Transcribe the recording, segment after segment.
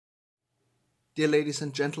Dear ladies and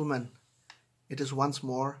gentlemen, it is once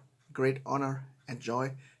more a great honor and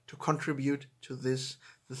joy to contribute to this,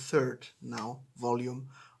 the third now volume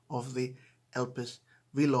of the ELPIS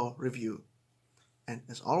V-Law Review. And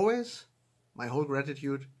as always, my whole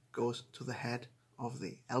gratitude goes to the head of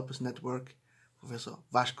the ELPIS network, Professor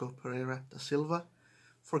Vasco Pereira da Silva,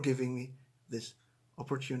 for giving me this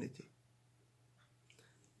opportunity.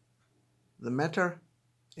 The matter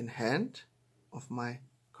in hand of my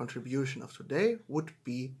contribution of today would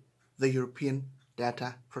be the European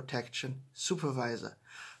Data Protection Supervisor,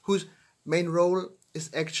 whose main role is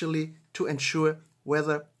actually to ensure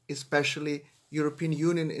whether especially European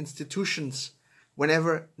Union institutions,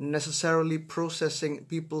 whenever necessarily processing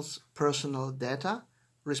people's personal data,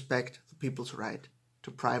 respect the people's right to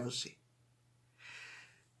privacy.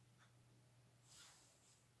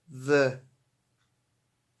 The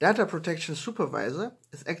Data Protection Supervisor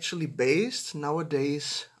is actually based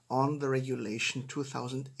nowadays on the regulation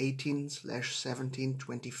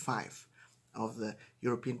 2018/1725 of the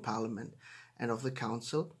European Parliament and of the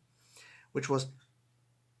Council, which was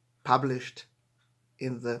published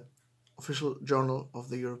in the official journal of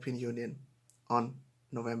the European Union on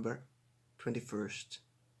November 21st,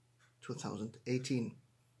 2018.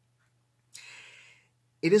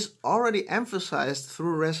 It is already emphasized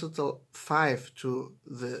through Recital 5 to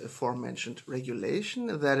the aforementioned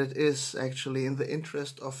regulation that it is actually in the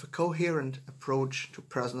interest of a coherent approach to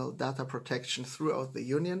personal data protection throughout the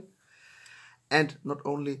Union, and not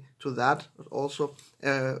only to that, but also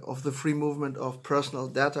of the free movement of personal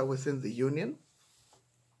data within the Union,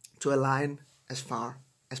 to align as far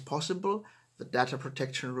as possible the data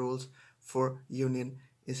protection rules for Union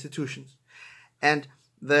institutions. And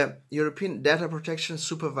the European Data Protection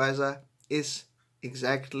Supervisor is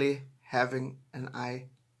exactly having an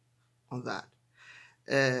eye on that.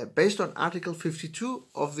 Based on Article 52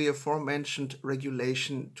 of the aforementioned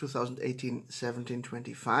Regulation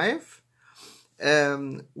 2018/1725,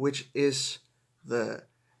 which is the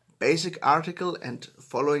basic article, and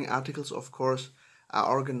following articles, of course, are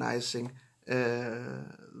organizing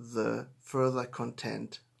the further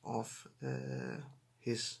content of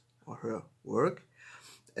his or her work.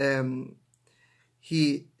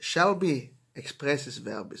 He shall be, expressis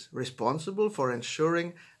verbis, responsible for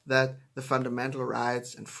ensuring that the fundamental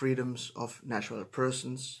rights and freedoms of natural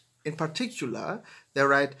persons, in particular their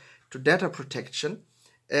right to data protection,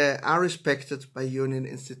 are respected by Union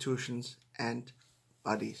institutions and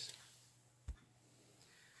bodies.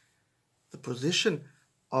 The position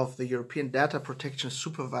of the European Data Protection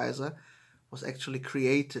Supervisor was actually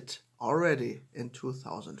created already in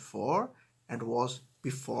 2004 and was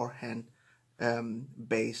beforehand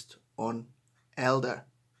based on elder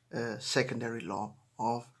secondary law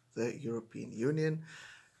of the European Union.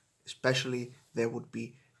 Especially there would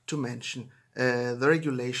be to mention the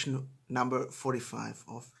regulation number 45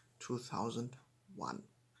 of 2001,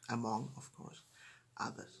 among, of course,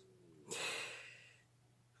 others.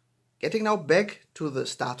 Getting now back to the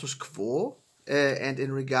status quo and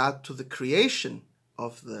in regard to the creation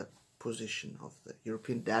of the position of the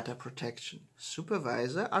European Data Protection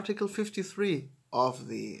Supervisor, Article 53 of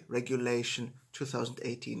the Regulation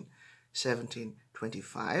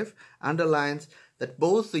 2018/1725 underlines that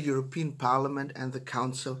both the European Parliament and the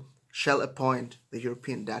Council shall appoint the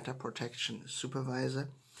European Data Protection Supervisor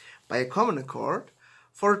by a common accord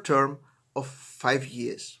for a term of 5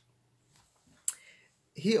 years.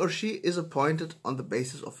 He or she is appointed on the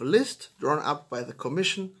basis of a list drawn up by the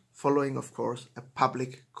Commission, following, of course, a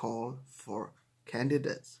public call for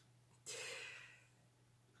candidates.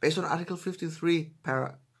 Based on Article 53,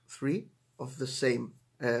 Para 3 of the same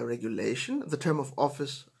regulation, the term of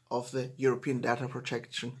office of the European Data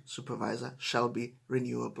Protection Supervisor shall be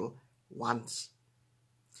renewable once.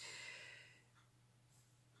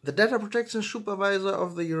 The Data Protection Supervisor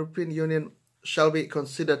of the European Union shall be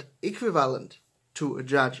considered equivalent to a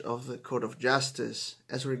judge of the Court of Justice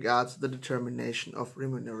as regards the determination of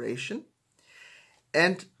remuneration.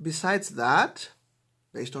 And besides that,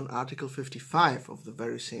 based on Article 55 of the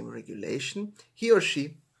very same regulation, he or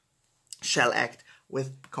she shall act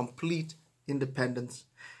with complete independence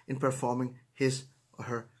in performing his or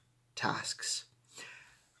her tasks.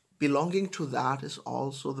 Belonging to that is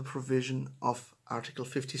also the provision of Article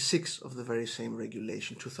 56 of the very same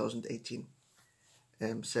regulation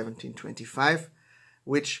 2018/1725,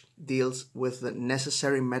 which deals with the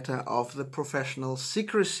necessary matter of the professional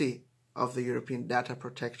secrecy of the European Data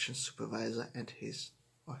Protection Supervisor and his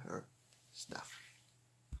or her staff.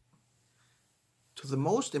 To the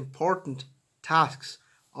most important tasks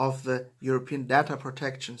of the European Data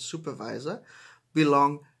Protection Supervisor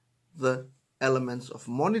belong the elements of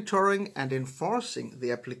monitoring and enforcing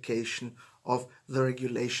the application of the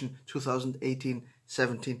regulation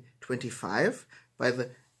 2018-17-25 by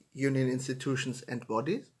the Union institutions and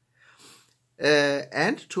bodies,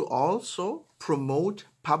 and to also promote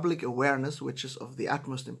public awareness, which is of the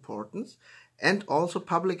utmost importance, and also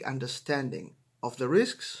public understanding of the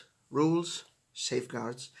risks, rules,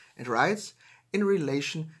 safeguards, and rights in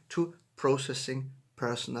relation to processing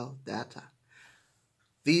personal data.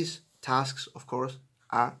 These tasks, of course,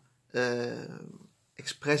 are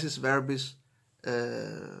expressis verbis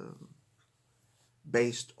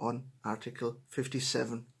based on Article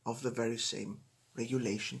 57 of the very same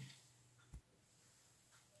regulation.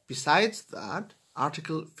 Besides that,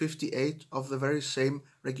 Article 58 of the very same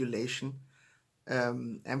regulation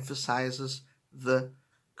emphasizes the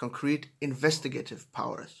concrete investigative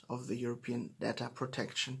powers of the European Data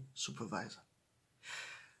Protection Supervisor.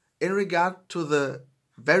 In regard to the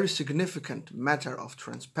very significant matter of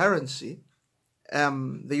transparency,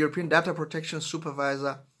 the European Data Protection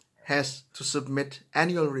Supervisor has to submit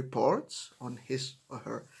annual reports on his or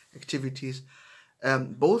her activities,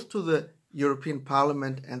 both to the European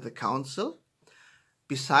Parliament and the Council.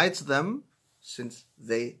 Besides them, since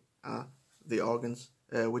they are the organs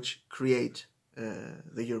which create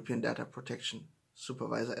the European Data Protection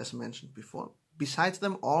Supervisor, as mentioned before, besides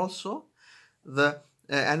them also the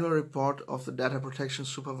annual report of the Data Protection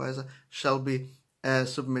Supervisor shall be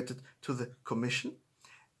submitted to the Commission,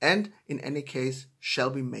 and in any case shall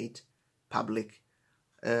be made public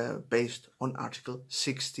based on Article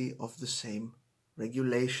 60 of the same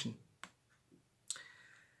regulation.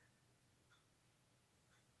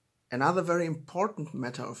 Another very important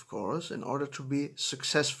matter, of course, in order to be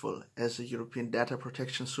successful as a European Data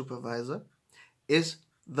Protection Supervisor, is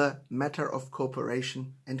the matter of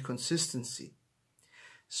cooperation and consistency.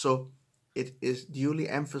 So it is duly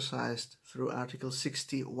emphasized through Article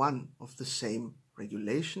 61 of the same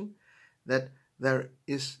regulation that there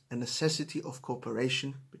is a necessity of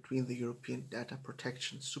cooperation between the European Data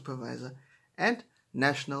Protection Supervisor and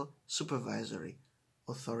national supervisory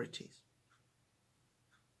authorities.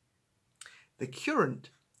 The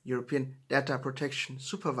current European Data Protection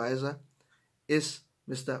Supervisor is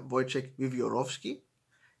Mr. Wojciech Wiewiórowski.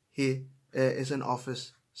 He is in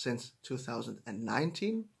office since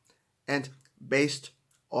 2019, and based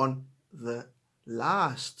on the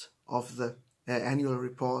last of the annual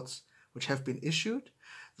reports which have been issued,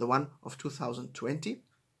 the one of 2020,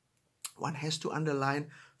 one has to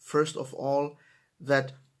underline first of all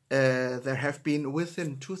that there have been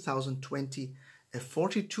within 2020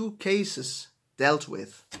 42 cases dealt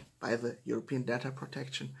with by the European Data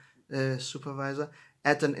Protection Supervisor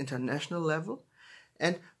at an international level,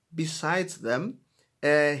 and besides them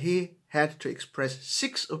he had to express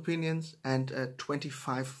 6 opinions and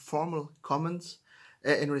 25 formal comments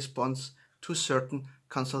in response to certain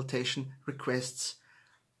consultation requests,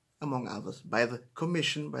 among others, by the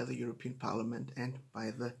Commission, by the European Parliament, and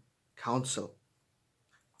by the Council.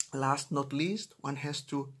 Last not least, one has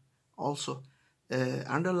to also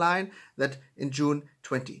underline that in June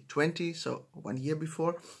 2020, so 1 year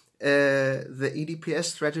before, the EDPS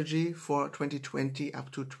strategy for 2020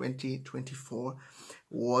 up to 2024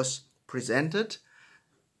 was presented,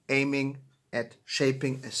 aiming at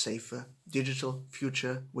shaping a safer digital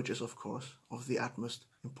future, which is, of course, of the utmost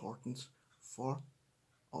importance for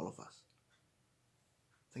all of us.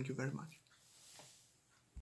 Thank you very much.